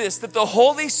prayer is this, that the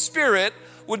Holy Spirit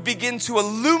would begin to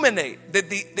illuminate,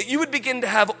 that you would begin to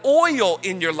have oil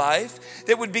in your life,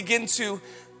 that would begin to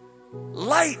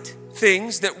light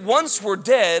things that once were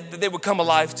dead, that they would come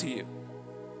alive to you.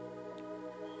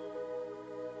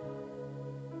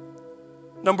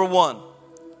 Number 1,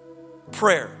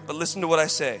 prayer. But listen to what I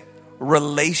say.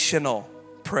 Relational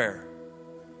prayer.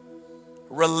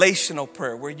 Relational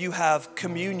prayer, where you have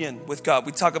communion with God.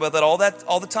 We talk about that all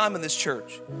the time in this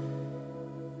church.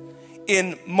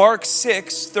 In Mark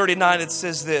 6:39, it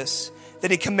says this,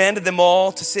 that he commanded them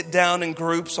all to sit down in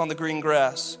groups on the green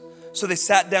grass. So they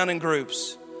sat down in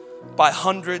groups by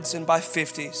hundreds and by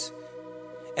 50s.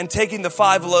 And taking the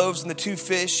 5 loaves and the 2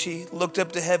 fish, he looked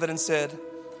up to heaven and said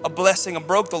a blessing and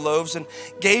broke the loaves and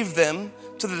gave them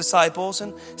to the disciples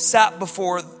and sat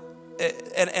before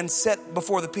and set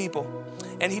before the people.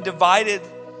 And he divided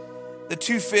the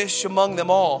 2 fish among them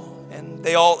all, and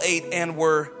they all ate and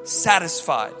were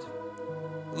satisfied.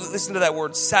 Listen to that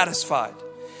word, satisfied.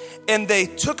 And they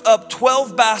took up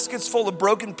 12 baskets full of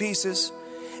broken pieces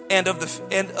and of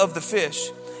the fish.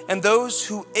 And those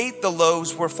who ate the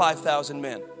loaves were 5,000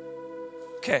 men.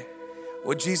 Okay,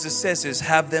 what Jesus says is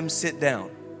have them sit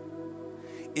down.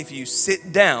 If you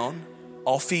sit down,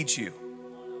 I'll feed you.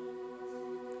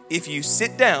 If you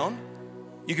sit down,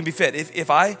 you can be fed. If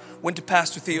I went to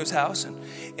Pastor Theo's house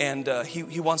and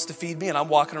he wants to feed me and I'm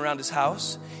walking around his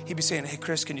house, he'd be saying, hey,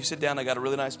 Chris, can you sit down? I got a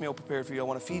really nice meal prepared for you. I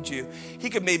want to feed you. He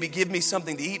could maybe give me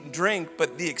something to eat and drink,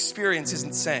 but the experience isn't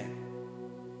the same,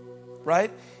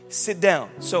 right? Sit down.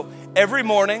 So every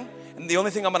morning, and And the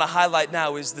only thing I'm going to highlight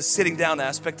now is the sitting down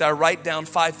aspect. I write down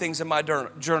 5 things in my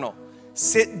journal.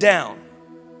 Sit down.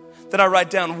 Then I write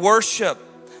down worship,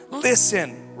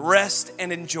 listen, rest,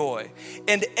 and enjoy.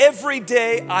 And every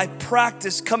day I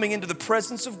practice coming into the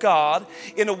presence of God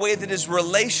in a way that is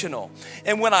relational.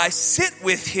 And when I sit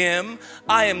with Him,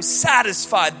 I am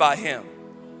satisfied by Him.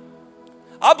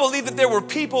 I believe that there were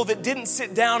people that didn't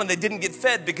sit down and they didn't get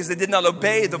fed because they did not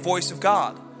obey the voice of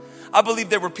God. I believe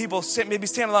there were people maybe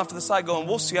standing off to the side going,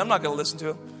 we'll see, I'm not going to listen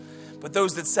to him. But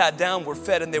those that sat down were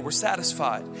fed and they were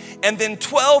satisfied. And then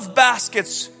 12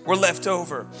 baskets were left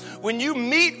over. When you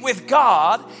meet with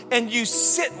God and you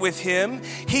sit with Him,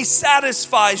 He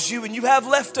satisfies you and you have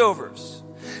leftovers.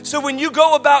 So when you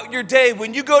go about your day,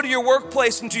 when you go to your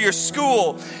workplace and to your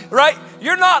school, right?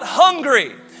 You're not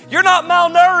hungry. You're not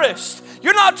malnourished.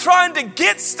 You're not trying to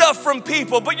get stuff from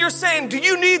people, but you're saying, do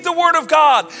you need the Word of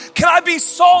God? Can I be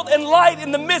salt and light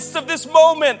in the midst of this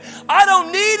moment? I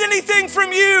don't need anything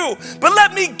from you, but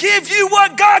let me give you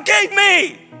what God gave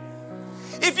me.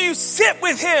 If you sit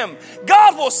with Him,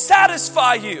 God will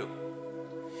satisfy you.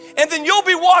 And then you'll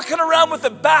be walking around with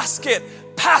a basket,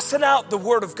 passing out the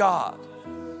Word of God.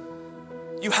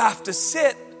 You have to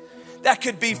sit. That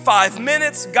could be 5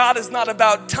 minutes. God is not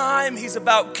about time. He's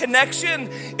about connection.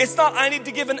 It's not, I need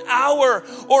to give an hour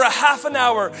or a half an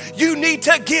hour. You need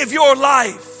to give your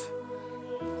life.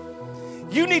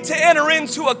 You need to enter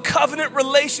into a covenant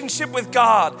relationship with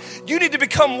God. You need to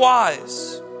become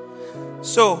wise.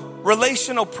 So,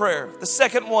 relational prayer. The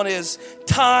second one is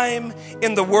time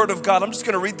in the Word of God. I'm just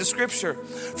going to read the scripture.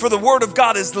 For the Word of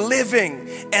God is living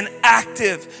and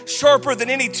active, sharper than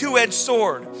any two-edged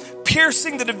sword,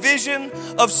 piercing the division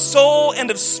of soul and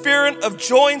of spirit, of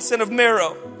joints and of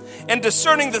marrow, and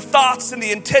discerning the thoughts and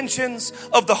the intentions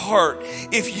of the heart.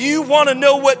 If you want to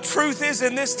know what truth is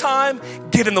in this time,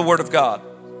 get in the Word of God.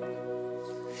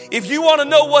 If you want to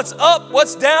know what's up,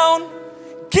 what's down,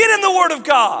 get in the Word of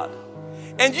God.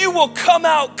 And you will come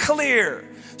out clear.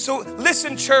 So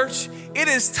listen, church, it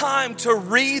is time to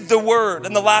read the Word.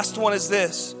 And the last one is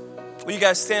this. Will you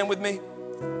guys stand with me?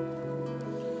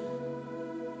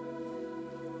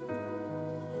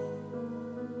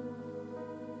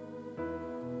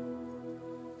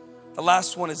 The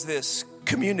last one is this: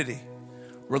 community,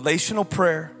 relational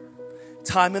prayer,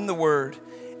 time in the Word,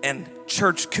 and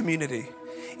church community.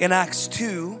 In Acts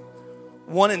 2,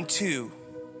 1 and 2,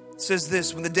 it says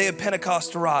this: when the day of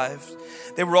Pentecost arrived,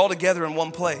 they were all together in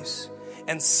one place.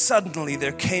 And suddenly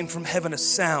there came from heaven a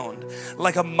sound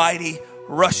like a mighty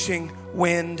rushing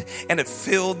wind, and it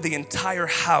filled the entire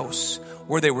house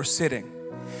where they were sitting.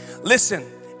 Listen,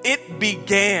 it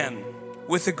began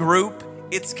with a group.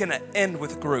 It's going to end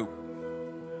with a group.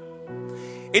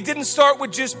 It didn't start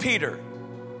with just Peter.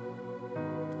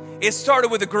 It started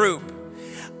with a group.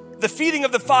 The feeding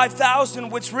of the 5,000,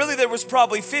 which really there was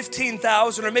probably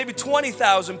 15,000 or maybe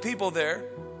 20,000 people there,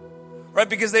 right?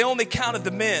 Because they only counted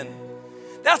the men.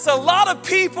 That's a lot of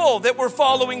people that were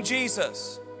following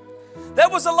Jesus. That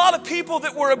was a lot of people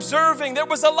that were observing. There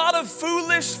was a lot of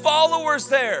foolish followers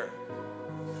there.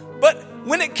 But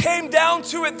when it came down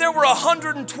to it, there were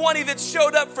 120 that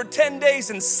showed up for 10 days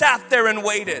and sat there and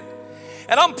waited.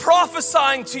 And I'm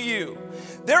prophesying to you,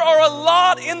 there are a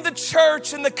lot in the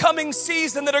church in the coming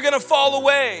season that are going to fall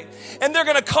away. And they're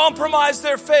going to compromise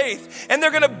their faith. And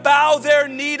they're going to bow their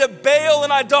knee to Baal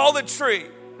and idolatry.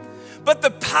 But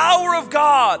the power of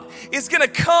God is going to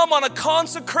come on a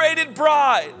consecrated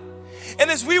bride.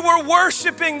 And as we were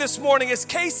worshiping this morning, as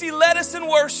Casey led us in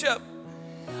worship,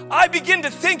 I begin to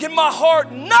think in my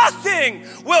heart, nothing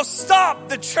will stop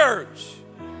the church.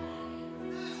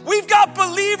 We've got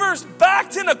believers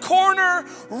backed in a corner,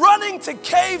 running to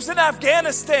caves in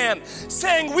Afghanistan,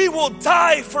 saying we will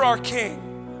die for our King.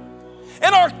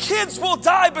 And our kids will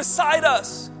die beside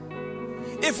us.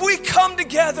 If we come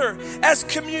together as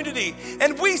community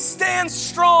and we stand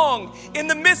strong in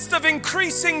the midst of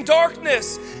increasing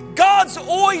darkness, God's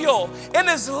oil and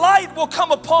His light will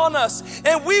come upon us,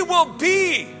 and we will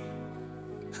be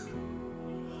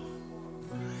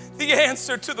the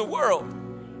answer to the world.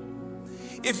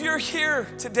 If you're here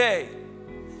today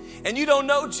and you don't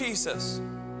know Jesus,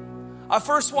 I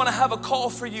first want to have a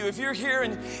call for you. If you're here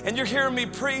and you're hearing me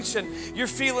preach and you're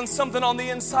feeling something on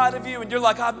the inside of you and you're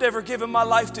like, I've never given my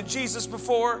life to Jesus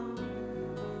before,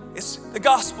 the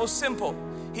gospel's simple.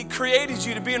 He created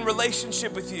you to be in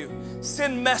relationship with you.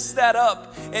 Sin messed that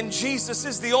up, and Jesus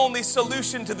is the only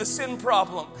solution to the sin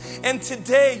problem. And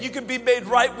today you can be made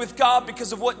right with God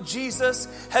because of what Jesus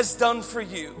has done for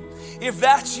you. If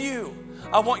that's you,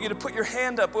 I want you to put your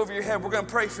hand up over your head. We're going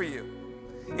to pray for you.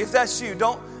 If that's you,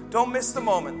 don't miss the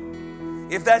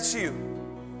moment. If that's you,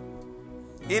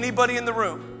 Anybody in the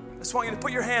room? I just want you to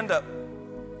put your hand up.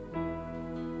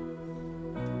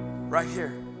 Right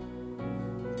here.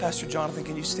 Pastor Jonathan,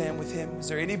 can you stand with him? Is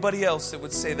there anybody else that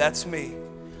would say, that's me?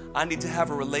 I need to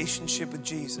have a relationship with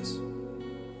Jesus.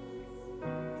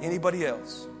 Anybody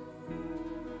else?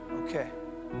 Okay.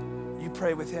 You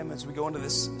pray with him as we go into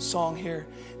this song here.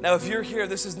 Now, if you're here,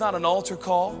 this is not an altar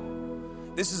call.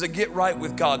 This is a get right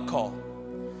with God call.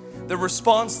 The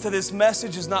response to this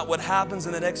message is not what happens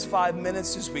in the next 5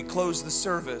 minutes as we close the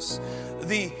service.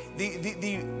 The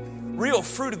real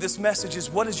fruit of this message is,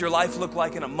 what does your life look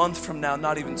like in a month from now,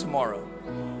 not even tomorrow?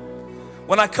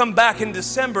 When I come back in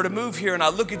December to move here and I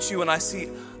look at you and I see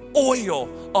oil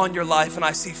on your life and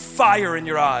I see fire in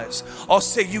your eyes, I'll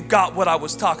say you got what I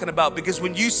was talking about, because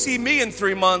when you see me in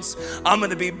 3 months, I'm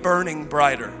going to be burning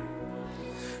brighter.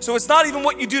 So it's not even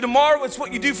what you do tomorrow, it's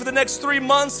what you do for the next 3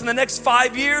 months and the next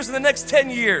 5 years and the next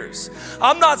 10 years.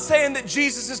 I'm not saying that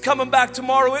Jesus is coming back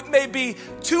tomorrow. It may be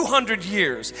 200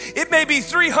 years. It may be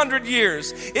 300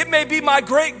 years. It may be my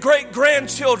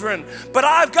great-great-grandchildren. But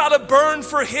I've got to burn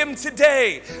for him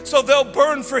today, so they'll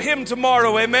burn for him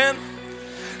tomorrow. Amen?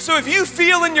 So if you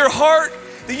feel in your heart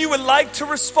that you would like to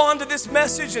respond to this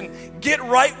message and get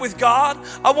right with God,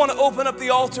 I want to open up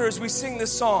the altar as we sing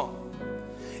this song.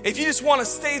 If you just want to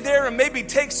stay there and maybe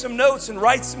take some notes and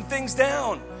write some things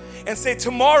down and say,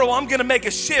 tomorrow I'm going to make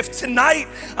a shift. Tonight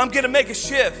I'm going to make a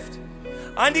shift.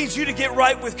 I need you to get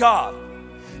right with God,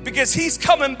 because he's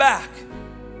coming back.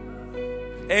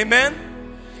 Amen.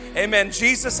 Amen.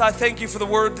 Jesus, I thank you for the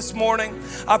word this morning.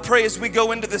 I pray as we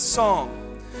go into this song,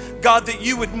 God, that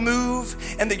you would move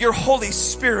and that your Holy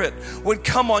Spirit would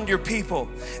come on your people.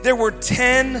 There were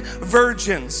 10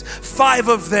 virgins. 5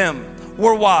 of them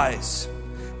were wise.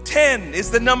 10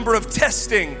 is the number of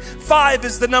testing. 5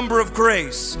 is the number of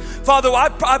grace. Father,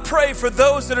 I pray for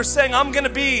those that are saying, I'm going to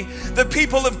be the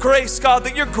people of grace, God,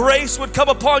 that your grace would come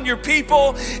upon your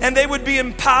people and they would be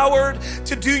empowered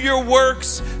to do your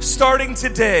works starting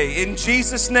today. In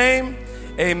Jesus' name,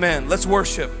 amen. Let's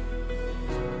worship.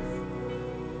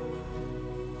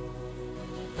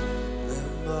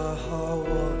 Let my heart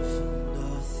want for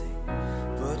nothing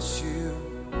but you,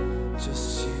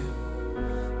 just you.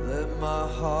 Let my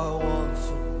heart want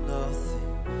for nothing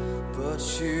but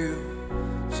you,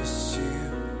 just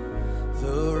you.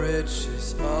 The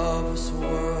riches of this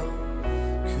world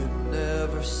could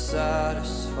never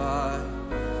satisfy.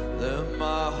 Let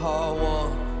my heart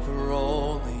want for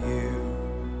only you.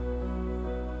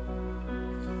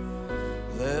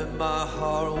 Let my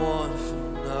heart want for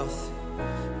nothing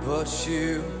but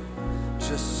you,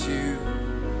 just you.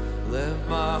 Let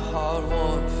my heart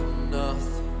want for nothing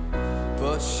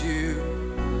but you,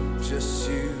 just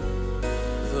you.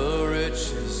 The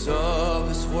riches of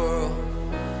this world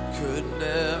could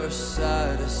never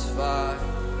satisfy.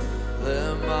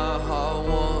 Let my heart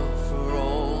want for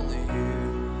only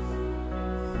you.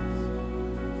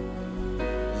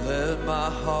 Let my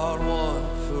heart want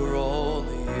for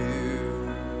only you.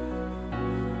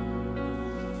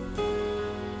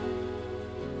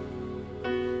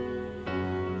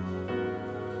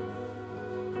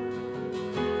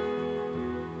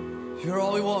 You're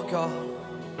all we want, God.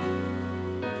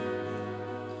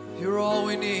 You're all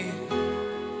we need.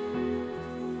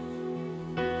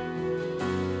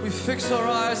 We fix our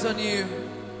eyes on you.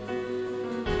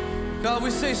 God,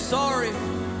 we say sorry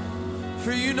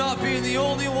for you not being the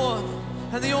only one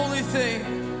and the only thing.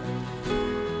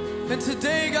 And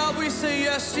today, God, we say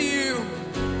yes to you.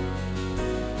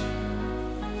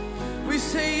 We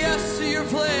say yes to your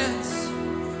plans.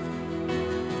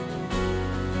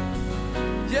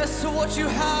 Yes to what you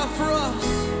have for us.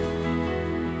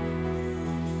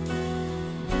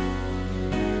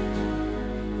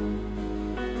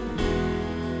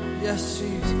 Yes,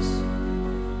 Jesus.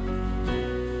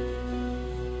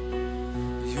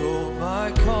 You're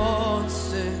my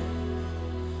constant.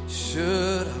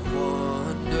 Should I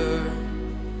wonder?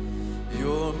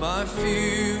 You're my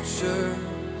future.